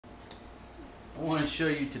I want to show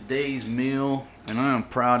you today's meal, and I am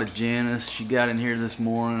proud of Janice. She got in here this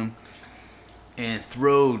morning and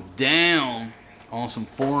throwed down on some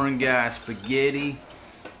foreign guy spaghetti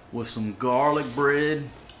with some garlic bread.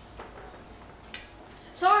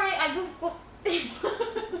 Sorry, I don't cook.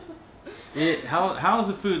 How's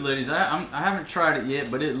the food, ladies? I haven't tried it yet,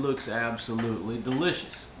 but it looks absolutely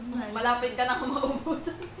delicious. Malapit ka na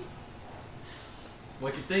maubos.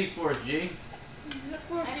 What you think, Forrest G?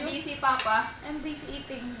 I'm busy, Papa. I'm busy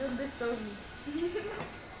eating. Don't disturb me.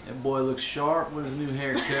 That boy looks sharp with his new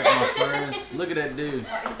haircut, my friends. Look at that dude.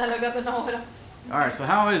 Alright, so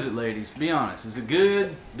how is it, ladies? Be honest. Is it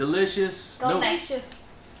good? Delicious? Delicious.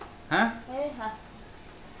 Huh?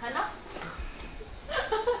 Ano?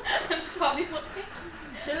 Sabi mo.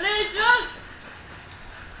 Delicious!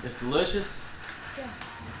 It's delicious? Yeah.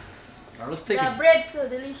 Alright, let's take The bread too,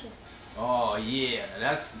 delicious. Oh yeah,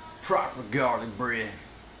 that's proper garlic bread.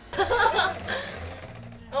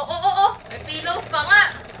 Oh! May pillows pa nga!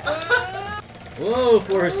 Whoa,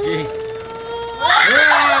 Forrest G.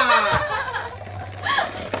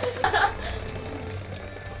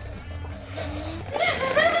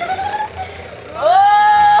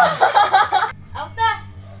 Out na!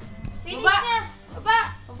 Finish na!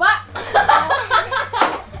 Baba!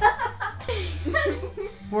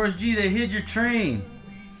 Forrest G, they hid your train.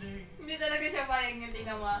 Hindi talaga siya payag yung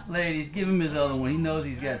tingnan mo. Ladies, give him his other one. He knows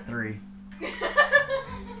he's got 3.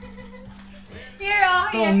 Here,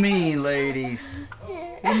 oh! So mean, ladies.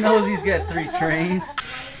 He knows he's got 3 trains.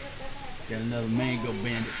 Got another mango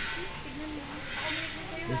bandit.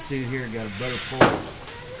 This dude here got a butter pull.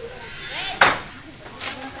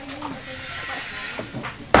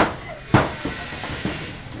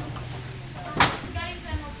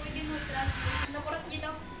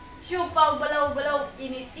 Siupaw, balaw,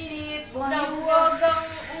 init-init, buwag ang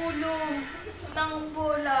ulo ng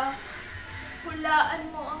bola. Hulaan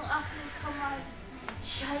mo ang aking kamay.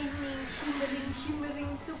 Shining,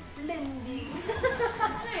 shimmering, splendid.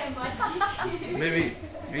 Baby,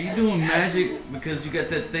 are you doing magic because you got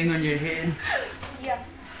that thing on your head? Yes.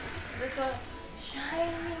 Because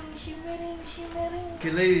shining, shimmering.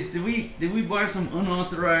 Okay, ladies, did we buy some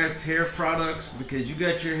unauthorized hair products because you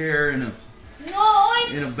got your hair in a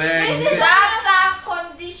bag? This is a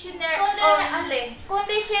conditioner only.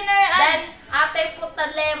 Conditioner and ate put the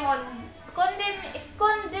lemon.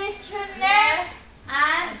 Conditioner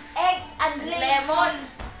and egg and lemon.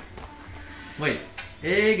 Wait,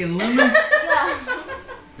 egg and lemon? Yeah.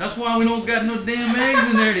 That's why we don't got no damn eggs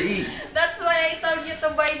in there to eat. That's why I told you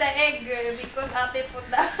to buy the egg because ate put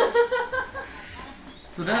the.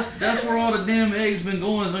 So that's where all the damn eggs been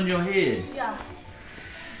going is on your head. Yeah.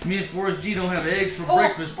 Me and Forrest G don't have eggs for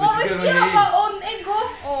breakfast, but you got on your have head. our own egg,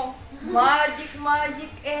 oh. Magic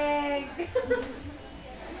egg.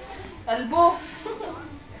 Talbo,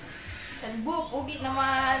 pugi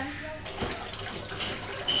naman.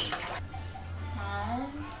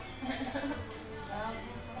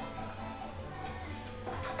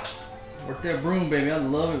 Work that broom, baby. I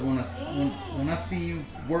love it when I see you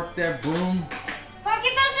work that broom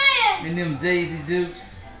and them Daisy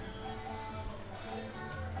Dukes.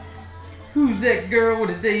 Who's that girl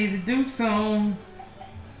with the Daisy Dukes on?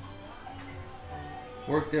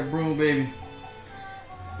 Work that broom, baby.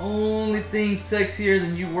 Only thing sexier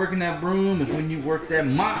than you working that broom is when you work that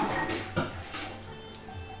mop.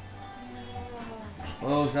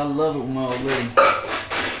 Folks, I love it when my old lady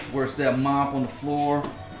works that mop on the floor.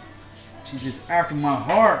 She's just after my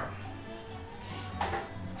heart.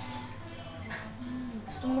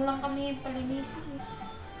 Gusto mo lang kami palinisin.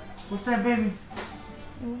 What's that, baby?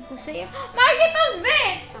 Gusto sa'yo. Market's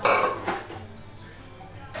bed!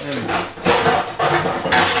 Baby.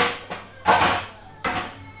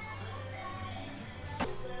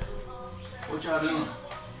 What y'all doing?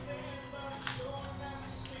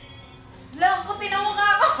 Lang ko,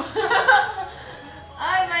 pinamukha ko.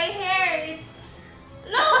 Ay, my hair, it's...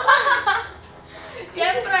 Lang!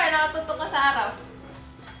 Siyempre, nakatutok ka sa araw.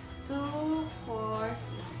 2, 4,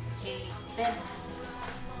 6, 8, 10.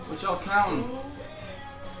 What y'all counting?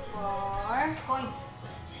 4 coins.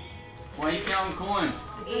 Why you counting coins?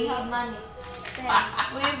 We have money. 10.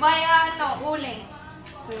 We buy uling.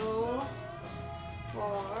 2,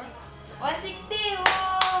 4, 160.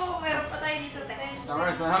 Oh, meron pa tayo dito.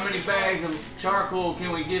 Alright, so how many bags of charcoal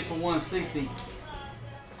can we get for 160?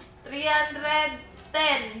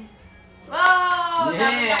 310. Wow!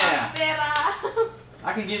 Yeah! Pera.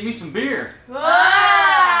 I can get me some beer.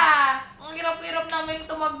 Wow! Ang hirap-hirap namin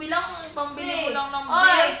ito magbilang. Pambili ko lang ng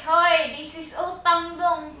beer. Hoy! This is utang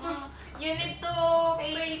dong. You need to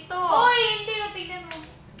pay to. Hoy! Hindi. Tignan mo.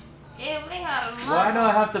 Why do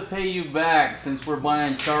I have to pay you back since we're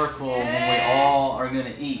buying charcoal when we all are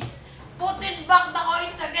gonna eat? Put it back the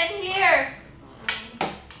coins again here.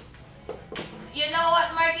 You know what,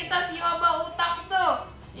 Marquitas, you have a utang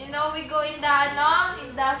too. You know we go in the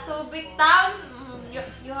Subic town.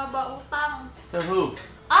 You have a utang. To who?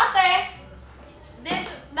 Ate,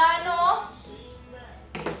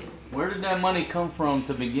 Where did that money come from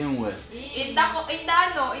to begin with? in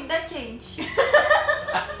the change.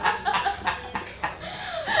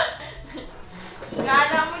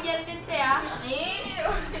 Gala mo dyan din, te, ah.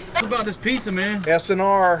 What about this pizza, man?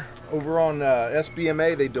 S&R over on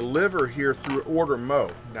SBMA, they deliver here through Order Mo.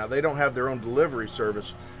 Now, they don't have their own delivery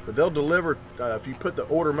service, but they'll deliver, if you put the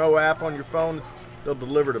Order Mo app on your phone, they'll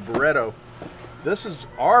deliver to Barretto. This is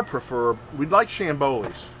our preferred. We'd like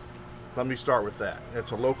Chamboli's. Let me start with that.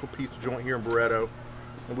 It's a local pizza joint here in Barretto,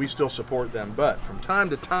 and we still support them. But from time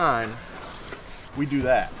to time, we do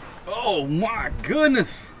that. Oh my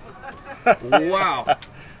goodness! Wow.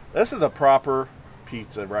 This is a proper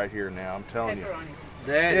pizza right here now, I'm telling you.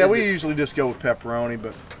 That We usually just go with pepperoni,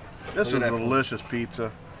 but this is a delicious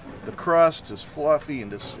pizza. The crust is fluffy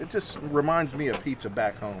and it just reminds me of pizza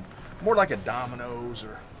back home. More like a Domino's,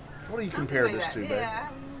 or what do you compare this to, babe?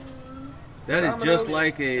 That is just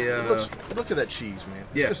like a... Look at that cheese, man.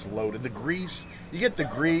 It's Yeah. just loaded. The grease, you get the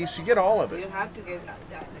grease, you get all of it. You have to get that.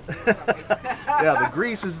 Yeah, the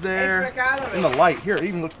grease is there. Extra calories. In the light. Here, it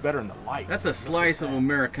even looks better in the light. That's a slice of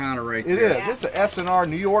Americana right It there. is. It's an S&R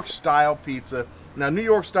New York style pizza. Now, New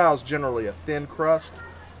York style is generally a thin crust.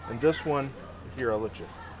 And this one, here, I'll let you.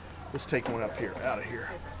 Let's take one up here, out of here.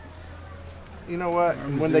 You know what?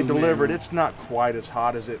 When they deliver it, it's not quite as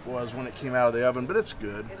hot as it was when it came out of the oven, but it's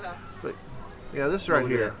good. But yeah, this right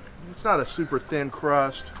here, it's not a super thin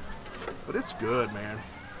crust, but it's good, man.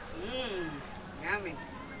 Yummy.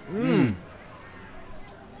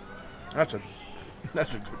 That's a good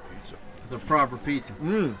pizza. It's a proper pizza.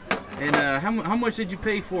 And how much did you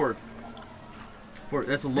pay for it?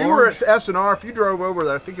 That's a We were large? at S&R. If you drove over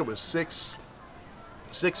there, I think it was six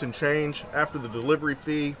and change after the delivery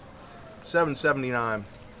fee, $7.79.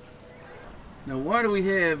 Now, why do we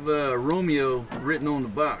have Romeo written on the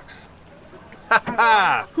box?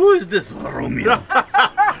 Ha! Who is this Romeo?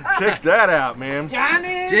 Check that out, man.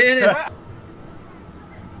 Johnny! Janice!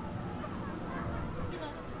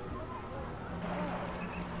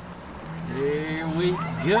 There we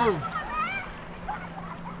go.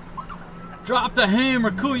 Drop the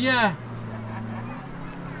hammer, Kuya.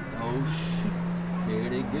 Oh shit. There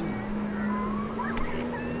they go.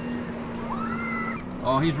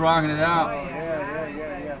 Oh, he's rocking it out.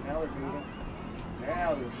 Yeah. Now they're good.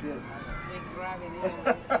 Now they're shit. Big gravity.